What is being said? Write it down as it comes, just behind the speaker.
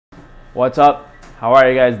What's up? How are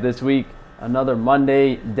you guys this week? Another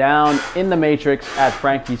Monday down in the Matrix at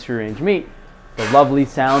Frankie's Free Range Meat. The lovely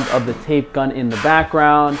sound of the tape gun in the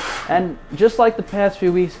background. And just like the past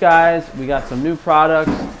few weeks, guys, we got some new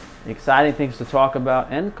products, exciting things to talk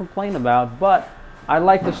about and complain about. But I'd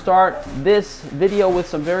like to start this video with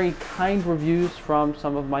some very kind reviews from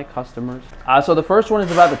some of my customers. So the first one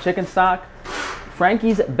is about the chicken stock.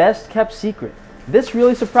 Frankie's best kept secret. This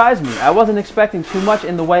really surprised me. I wasn't expecting too much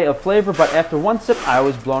in the way of flavor, but after one sip, I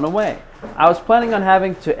was blown away. I was planning on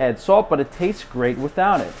having to add salt, but it tastes great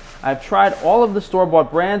without it. I've tried all of the store-bought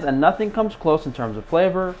brands, and nothing comes close in terms of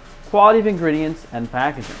flavor, quality of ingredients, and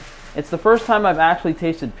packaging. It's the first time I've actually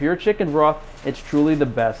tasted pure chicken broth. It's truly the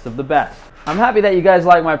best of the best. I'm happy that you guys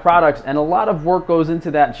like my products, and a lot of work goes into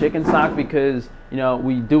that chicken stock because, you know,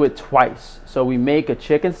 we do it twice. So we make a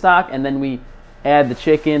chicken stock, and then we add the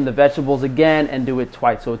chicken, the vegetables again, and do it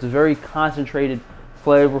twice. So it's a very concentrated,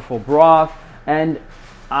 flavorful broth. And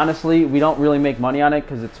honestly, we don't really make money on it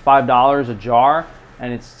because it's $5 a jar,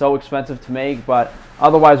 and it's so expensive to make, but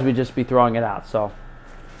otherwise we'd just be throwing it out. So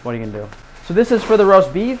what are you gonna do? So this is for the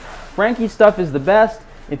roast beef. Frankie's stuff is the best.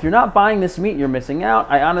 If you're not buying this meat, you're missing out.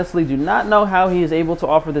 I honestly do not know how he is able to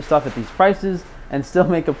offer this stuff at these prices and still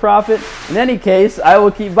make a profit. In any case, I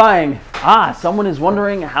will keep buying. Someone is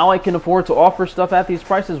wondering how I can afford to offer stuff at these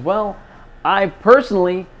prices. Well, I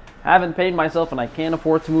personally haven't paid myself and I can't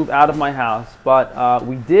afford to move out of my house, but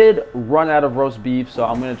we did run out of roast beef, so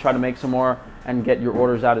I'm gonna try to make some more and get your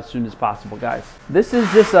orders out as soon as possible, guys. This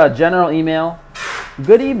is just a general email.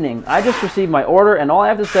 Good evening, I just received my order and all I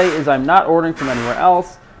have to say is I'm not ordering from anywhere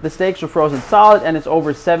else. The steaks are frozen solid and it's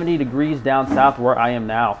over 70 degrees down south where I am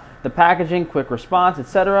now. The packaging, quick response,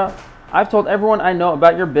 etc. I've told everyone I know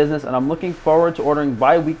about your business and I'm looking forward to ordering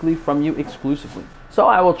bi-weekly from you exclusively. So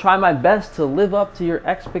I will try my best to live up to your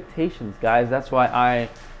expectations, guys. That's why I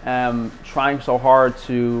am trying so hard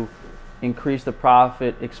to increase the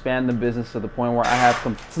profit, expand the business to the point where I have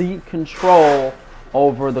complete control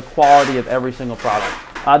over the quality of every single product.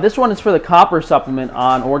 This one is for the copper supplement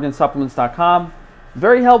on organsupplements.com.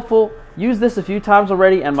 Very helpful. Used this a few times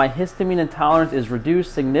already and my histamine intolerance is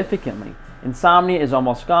reduced significantly. Insomnia is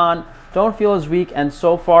almost gone. Don't feel as weak and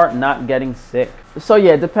so far not getting sick. So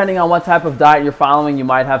yeah, depending on what type of diet you're following, you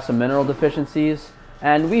might have some mineral deficiencies.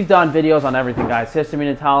 And we've done videos on everything, guys. Histamine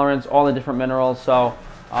intolerance, all the different minerals. So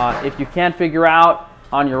if you can't figure out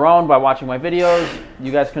on your own by watching my videos,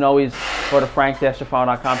 you guys can always go to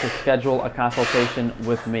frank-shafano.com to schedule a consultation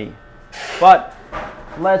with me. But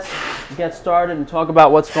let's get started and talk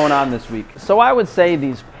about what's going on this week. So I would say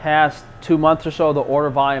these past 2 months or so, the order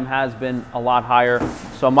volume has been a lot higher.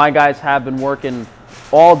 So my guys have been working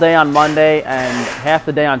all day on Monday and half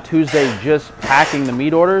the day on Tuesday just packing the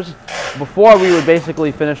meat orders. Before, we would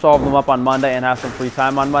basically finish all of them up on Monday and have some free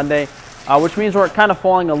time on Monday, which means we're kind of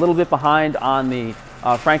falling a little bit behind on the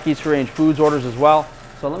Frankie's Free Range Foods orders as well.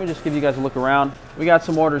 So let me just give you guys a look around. We got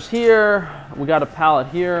some orders here, we got a pallet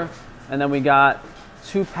here, and then we got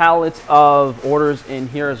 2 pallets of orders in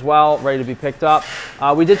here as well, ready to be picked up.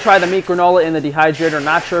 We did try the meat granola in the dehydrator.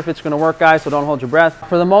 Not sure if it's going to work, guys, so don't hold your breath.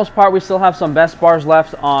 For the most part, we still have some best bars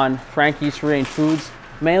left on Frankie's Free Range Foods,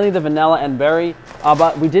 mainly the vanilla and berry,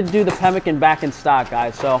 but we did do the pemmican back in stock,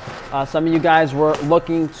 guys. So some of you guys were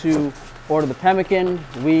looking to order the pemmican.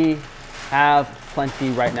 We have plenty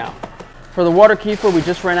right now. For the water kefir, we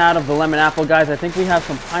just ran out of the lemon apple, guys. I think we have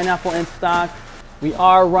some pineapple in stock. We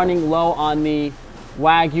are running low on the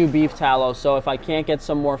Wagyu beef tallow, so if I can't get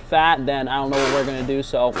some more fat, then I don't know what we're gonna do.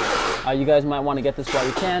 So you guys might want to get this while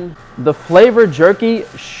you can. The flavored jerky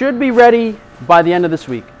should be ready by the end of this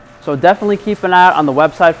week, so definitely keep an eye out on the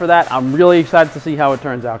website for that. I'm really excited to see how it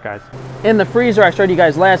turns out, guys. In the freezer, I showed you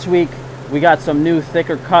guys last week, we got some new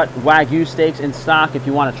thicker cut Wagyu steaks in stock if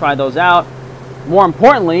you want to try those out. More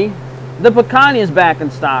importantly, the picanha is back in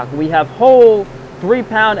stock. We have whole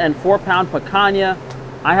 3-pound and 4-pound picanha.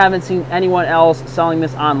 I haven't seen anyone else selling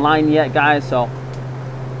this online yet, guys, so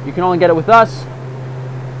you can only get it with us.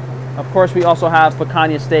 Of course, we also have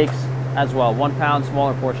picanha steaks as well, 1 pound,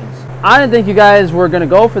 smaller portions. I didn't think you guys were gonna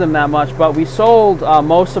go for them that much, but we sold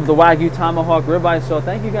most of the Wagyu tomahawk ribeyes, so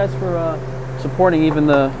thank you guys for supporting even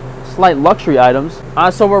the slight luxury items.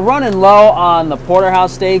 So we're running low on the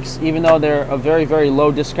porterhouse steaks, even though they're a very, very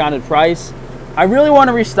low discounted price. I really want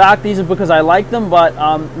to restock these because I like them, but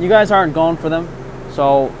you guys aren't going for them.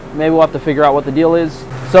 So maybe we'll have to figure out what the deal is.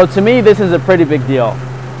 So to me, this is a pretty big deal.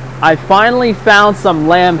 I finally found some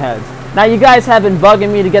lamb heads. Now you guys have been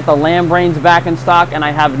bugging me to get the lamb brains back in stock and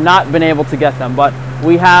I have not been able to get them, but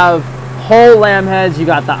we have whole lamb heads. You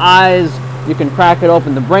got the eyes, you can crack it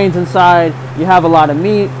open, the brains inside, you have a lot of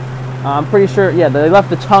meat. I'm pretty sure, yeah, they left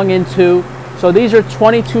the tongue in too. So these are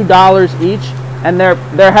 $22 each, and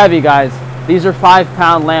they're heavy, guys. These are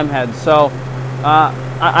 5-pound lamb heads. So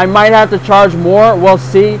I might have to charge more. We'll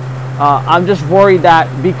see. I'm just worried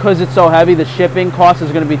that because it's so heavy, the shipping cost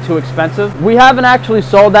is going to be too expensive. We haven't actually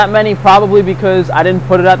sold that many, probably because I didn't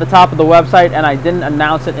put it at the top of the website and I didn't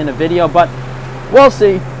announce it in a video, but we'll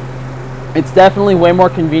see. It's definitely way more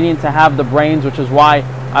convenient to have the brains, which is why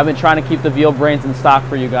I've been trying to keep the veal brains in stock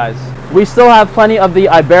for you guys. We still have plenty of the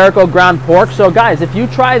Iberico ground pork, so guys, if you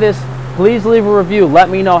try this, please leave a review. Let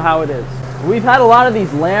me know how it is. We've had a lot of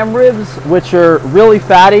these lamb ribs, which are really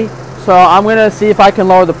fatty. So I'm gonna see if I can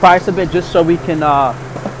lower the price a bit just so we can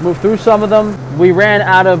move through some of them. We ran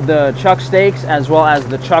out of the chuck steaks as well as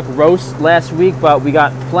the chuck roast last week, but we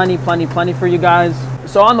got plenty for you guys.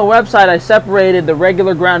 So on the website, I separated the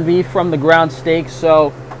regular ground beef from the ground steaks.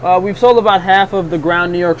 So we've sold about half of the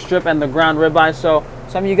ground New York strip and the ground ribeye. So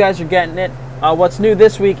some of you guys are getting it. What's new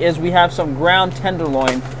this week is we have some ground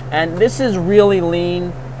tenderloin, and this is really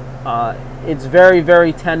lean. It's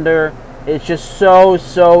very tender. It's just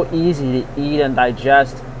so easy to eat and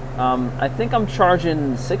digest. I think I'm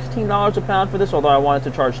charging $16 a pound for this, although I wanted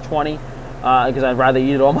to charge $20 because I'd rather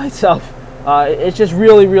eat it all myself. It's just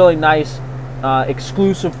really nice,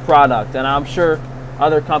 exclusive product, and I'm sure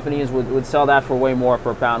other companies would sell that for way more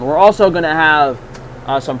per pound. We're also going to have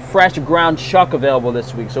some fresh ground chuck available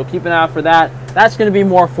this week, so keep an eye out for that. That's going to be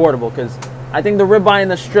more affordable because I think the ribeye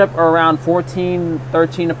and the strip are around $14,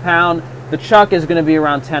 $13 a pound. The chuck is going to be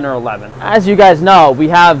around 10 or 11. As you guys know, we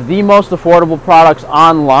have the most affordable products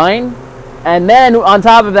online, and then on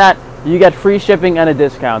top of that, you get free shipping and a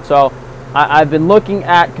discount. So I've been looking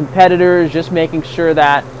at competitors, just making sure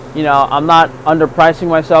that, you know, I'm not underpricing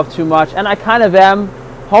myself too much, and I kind of am.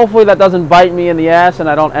 Hopefully that doesn't bite me in the ass and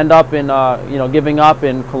I don't end up in, you know, giving up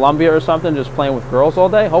in Colombia or something, just playing with girls all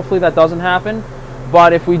day. Hopefully that doesn't happen.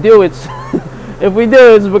 But if we do, it's if we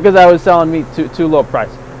do, it's because I was selling meat too low price.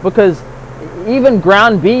 Because even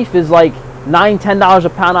ground beef is like $9, $10 a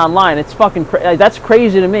pound online. It's fucking that's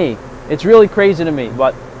crazy to me. It's really crazy to me.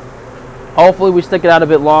 But hopefully we stick it out a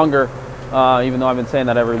bit longer, even though I've been saying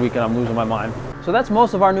that every week and I'm losing my mind. So that's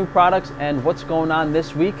most of our new products and what's going on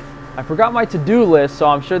this week. I forgot my to-do list, so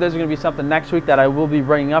I'm sure there's going to be something next week that I will be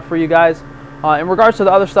bringing up for you guys. In regards to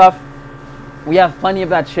the other stuff, we have plenty of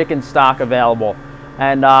that chicken stock available.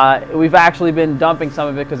 And we've actually been dumping some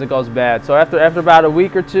of it because it goes bad. So after about a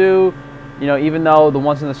week or two, you know, even though the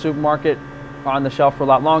ones in the supermarket are on the shelf for a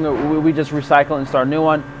lot longer, we just recycle and start a new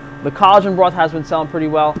one. The collagen broth has been selling pretty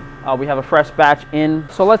well. We have a fresh batch in.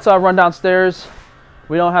 So let's run downstairs.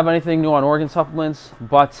 We don't have anything new on organ supplements,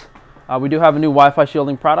 but we do have a new Wi-Fi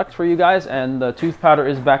shielding product for you guys, and the tooth powder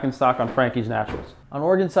is back in stock on Frankie's Naturals. On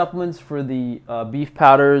organ supplements for the beef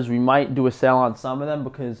powders, we might do a sale on some of them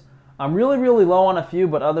because I'm really low on a few,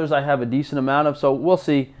 but others I have a decent amount of, so we'll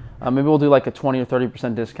see. Maybe we'll do like a 20 or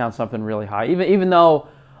 30% discount, something really high. Even though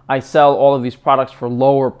I sell all of these products for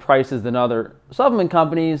lower prices than other supplement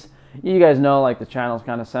companies, you guys know, like, the channel's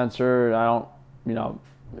kind of censored. I don't, you know,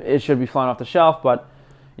 it should be flying off the shelf, but,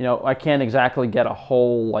 you know, I can't exactly get a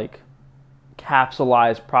whole, like,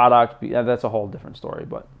 capsulized product. That's a whole different story,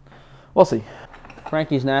 but we'll see.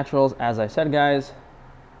 Frankie's Naturals, as I said, guys,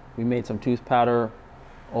 we made some tooth powder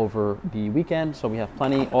over the weekend, so we have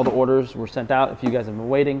plenty. All the orders were sent out if you guys have been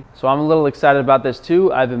waiting. So I'm a little excited about this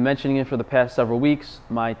too. I've been mentioning it for the past several weeks.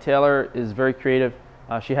 My tailor is very creative.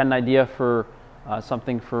 She had an idea for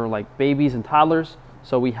something for like babies and toddlers.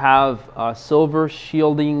 So we have silver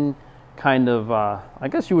shielding kind of, I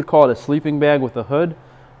guess you would call it a sleeping bag with a hood.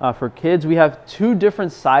 For kids, we have two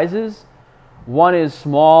different sizes. One is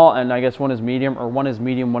small, and I guess one is medium, or one is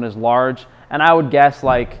medium, one is large. And I would guess,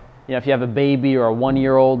 like, you know, if you have a baby or a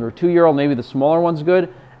 1-year-old or a 2-year-old, maybe the smaller one's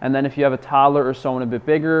good. And then if you have a toddler or someone a bit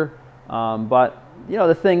bigger. But, you know,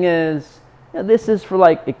 the thing is, you know, this is for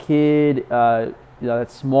like a kid, you know,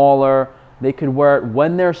 that's smaller. They could wear it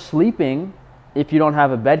when they're sleeping if you don't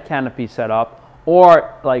have a bed canopy set up,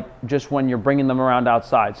 or like just when you're bringing them around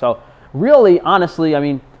outside. So really, honestly, I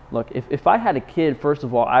mean, look, if I had a kid, first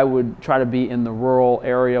of all, I would try to be in the rural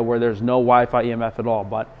area where there's no Wi-Fi EMF at all.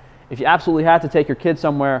 But if you absolutely had to take your kid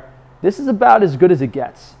somewhere, this is about as good as it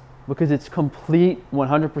gets because it's complete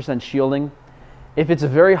 100% shielding. If it's a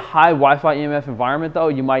very high Wi-Fi EMF environment, though,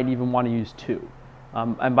 you might even want to use two.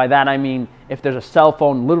 And by that, I mean, if there's a cell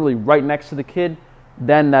phone literally right next to the kid,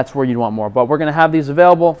 then that's where you'd want more. But we're going to have these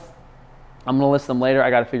available. I'm going to list them later. I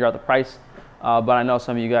got to figure out the price. But I know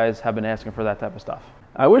some of you guys have been asking for that type of stuff.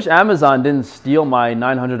 I wish Amazon didn't steal my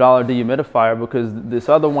 $900 dehumidifier, because this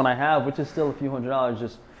other one I have, which is still a few $100s,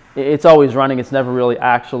 just it's always running. It's never really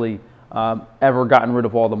actually ever gotten rid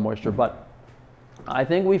of all the moisture. But I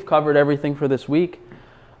think we've covered everything for this week.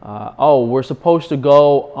 Oh, we're supposed to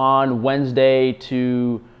go on Wednesday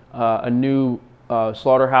to a new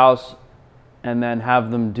slaughterhouse and then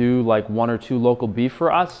have them do like 1 or 2 local beef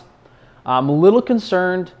for us. I'm a little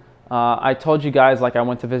concerned. I told you guys, like, I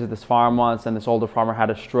went to visit this farm once and this older farmer had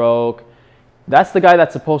a stroke. That's the guy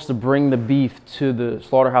that's supposed to bring the beef to the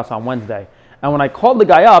slaughterhouse on Wednesday. And when I called the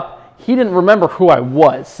guy up, he didn't remember who I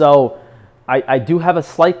was. So I do have a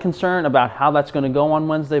slight concern about how that's going to go on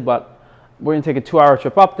Wednesday, but we're going to take a 2-hour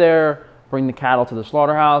trip up there, bring the cattle to the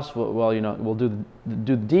slaughterhouse. Well, you know, we'll do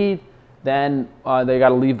the deed. Then they got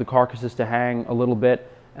to leave the carcasses to hang a little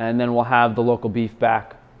bit, and then we'll have the local beef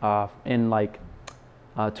back in like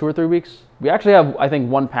 2 or 3 weeks. We actually have, I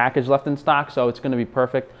think, 1 package left in stock, so it's going to be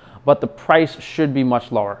perfect. But the price should be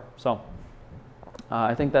much lower. So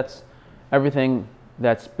I think that's everything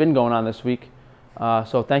that's been going on this week.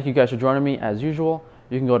 So thank you guys for joining me as usual.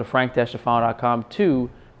 You can go to frank-stefano.com to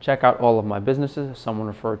check out all of my businesses. Someone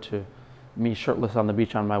referred to me shirtless on the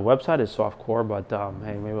beach on my website as softcore, but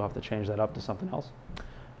hey, maybe we'll have to change that up to something else.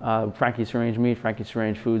 Frankie's Free Range Meat, Frankie's Free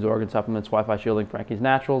Range Foods, Organ Supplements, Wi-Fi Shielding, Frankie's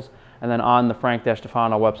Naturals, and then on the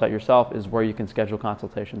Frank-Stefano website yourself is where you can schedule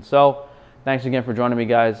consultations. So thanks again for joining me,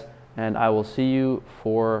 guys, and I will see you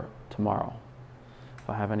for tomorrow, if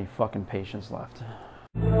I have any fucking patience left.